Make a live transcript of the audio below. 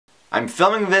I'm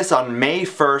filming this on May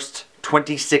 1st,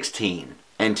 2016,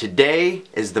 and today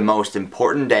is the most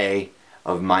important day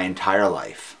of my entire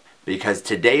life, because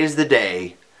today is the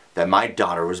day that my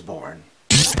daughter was born.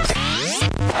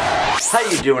 How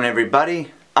you doing,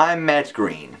 everybody? I'm Matt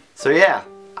Green. So yeah,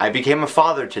 I became a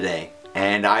father today,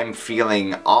 and I'm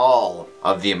feeling all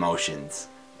of the emotions.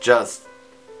 Just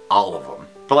all of them.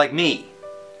 But like me,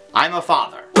 I'm a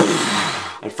father.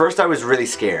 At first I was really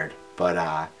scared, but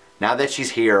now that she's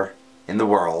here in the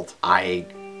world, I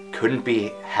couldn't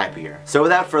be happier. So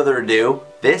without further ado,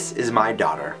 this is my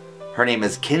daughter. Her name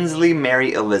is Kinsley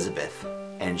Mary Elizabeth,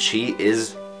 and she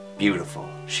is beautiful.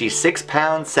 She's 6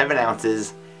 pounds, 7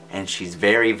 ounces, and she's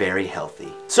very, very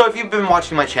healthy. So if you've been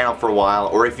watching my channel for a while,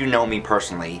 or if you know me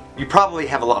personally, you probably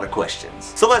have a lot of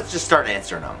questions. So let's just start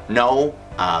answering them. No,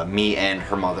 me and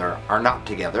her mother are not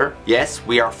together. Yes,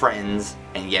 we are friends,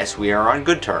 and yes, we are on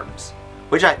good terms,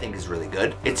 which I think is really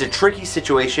good. It's a tricky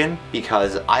situation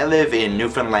because I live in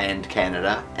Newfoundland,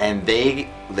 Canada, and they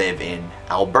live in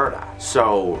Alberta.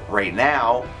 So right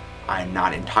now, I'm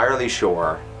not entirely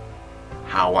sure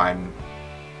how I'm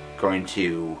going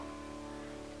to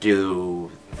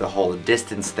do the whole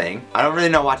distance thing. I don't really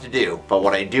know what to do, but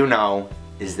what I do know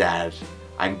is that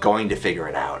I'm going to figure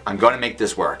it out. I'm going to make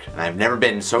this work, and I've never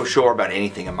been so sure about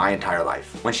anything in my entire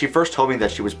life. When she first told me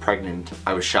that she was pregnant,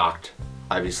 I was shocked,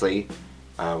 obviously.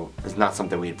 It's not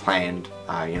something we had planned.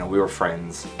 You know, we were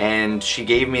friends, and she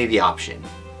gave me the option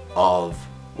of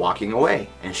walking away,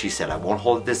 and she said, I won't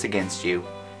hold this against you,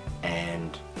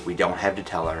 and we don't have to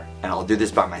tell her, and I'll do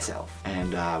this by myself.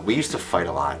 And we used to fight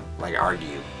a lot, like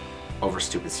argue over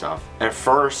stupid stuff. At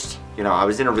first, you know, I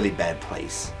was in a really bad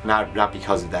place. Not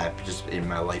because of that, but just in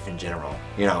my life in general.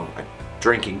 You know,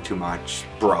 drinking too much,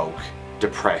 broke,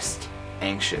 depressed,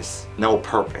 anxious, no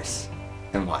purpose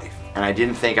in life. And I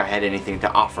didn't think I had anything to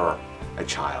offer a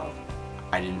child.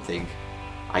 I didn't think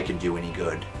I could do any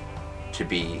good to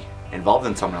be involved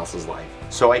in someone else's life.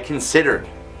 So I considered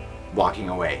walking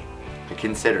away. I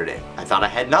considered it. I thought I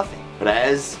had nothing. But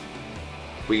as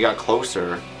we got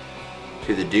closer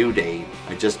to the due date,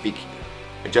 I just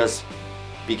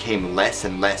became less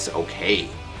and less okay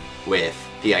with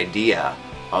the idea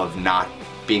of not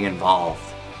being involved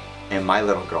in my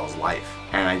little girl's life.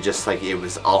 And I just, like, it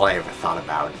was all I ever thought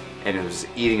about, and it was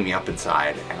eating me up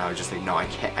inside, and I was just like, no, I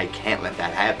can't let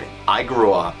that happen. I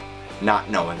grew up not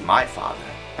knowing my father,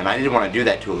 and I didn't want to do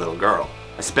that to a little girl,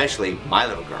 especially my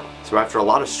little girl. So after a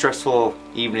lot of stressful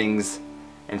evenings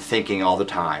and thinking all the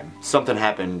time, something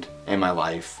happened in my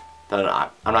life that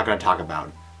I'm not going to talk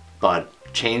about, but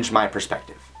changed my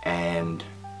perspective. And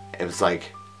it was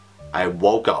like I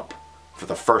woke up for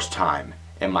the first time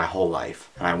in my whole life,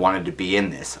 and I wanted to be in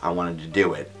this. I wanted to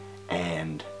do it.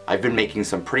 And I've been making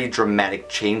some pretty dramatic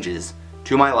changes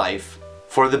to my life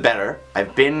for the better.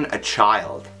 I've been a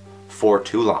child for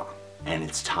too long, and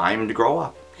it's time to grow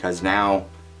up, because now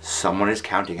someone is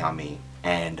counting on me,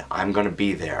 and I'm gonna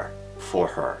be there for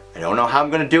her. I don't know how I'm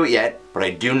gonna do it yet, but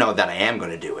I do know that I am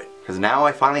gonna do it, because now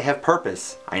I finally have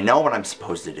purpose. I know what I'm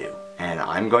supposed to do, and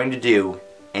I'm going to do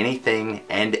anything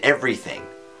and everything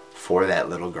for that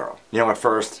little girl. You know, at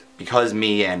first, because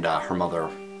me and her mother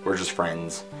were just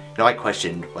friends, you know, I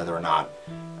questioned whether or not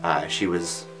she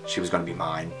was gonna be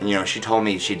mine. And you know, she told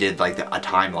me she did like a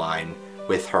timeline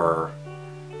with her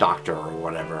doctor or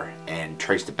whatever, and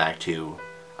traced it back to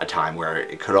a time where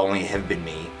it could only have been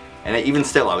me. And even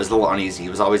still, I was a little uneasy. It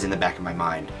was always in the back of my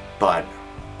mind. But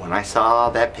when I saw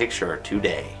that picture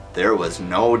today, there was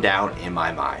no doubt in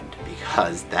my mind,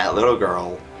 because that little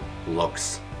girl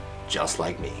looks just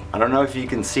like me. I don't know if you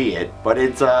can see it, but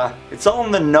it's all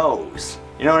in the nose.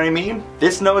 You know what I mean?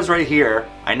 This nose right here,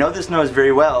 I know this nose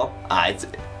very well.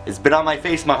 It's been on my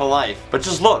face my whole life. But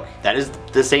just look, that is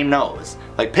the same nose.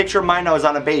 Like, picture my nose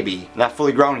on a baby, not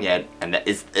fully grown yet, and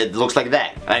it looks like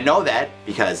that. And I know that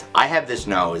because I have this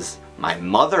nose, my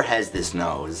mother has this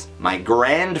nose, my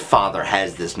grandfather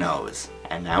has this nose,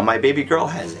 and now my baby girl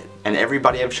has it. And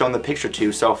everybody I've shown the picture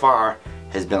to so far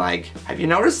has been like, have you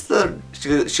noticed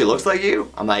she looks like you?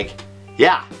 I'm like,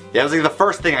 yeah. That was like the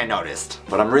first thing I noticed.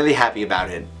 But I'm really happy about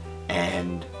it,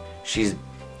 and she's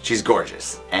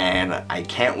gorgeous, and I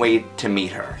can't wait to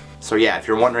meet her. So yeah, if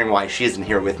you're wondering why she isn't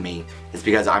here with me, it's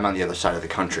because I'm on the other side of the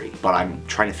country, but I'm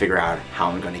trying to figure out how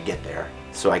I'm going to get there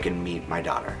so I can meet my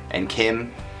daughter. And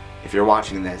Kim, if you're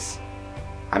watching this,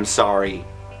 I'm sorry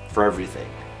for everything.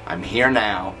 I'm here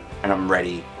now, and I'm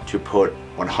ready to put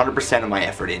 100% of my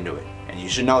effort into it. And you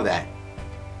should know that,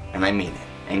 and I mean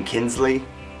it. And Kinsley,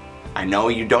 I know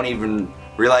you don't even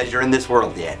realize you're in this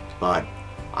world yet, but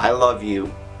I love you,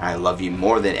 and I love you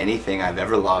more than anything I've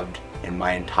ever loved in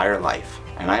my entire life.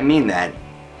 And I mean that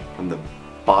from the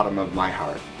bottom of my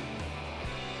heart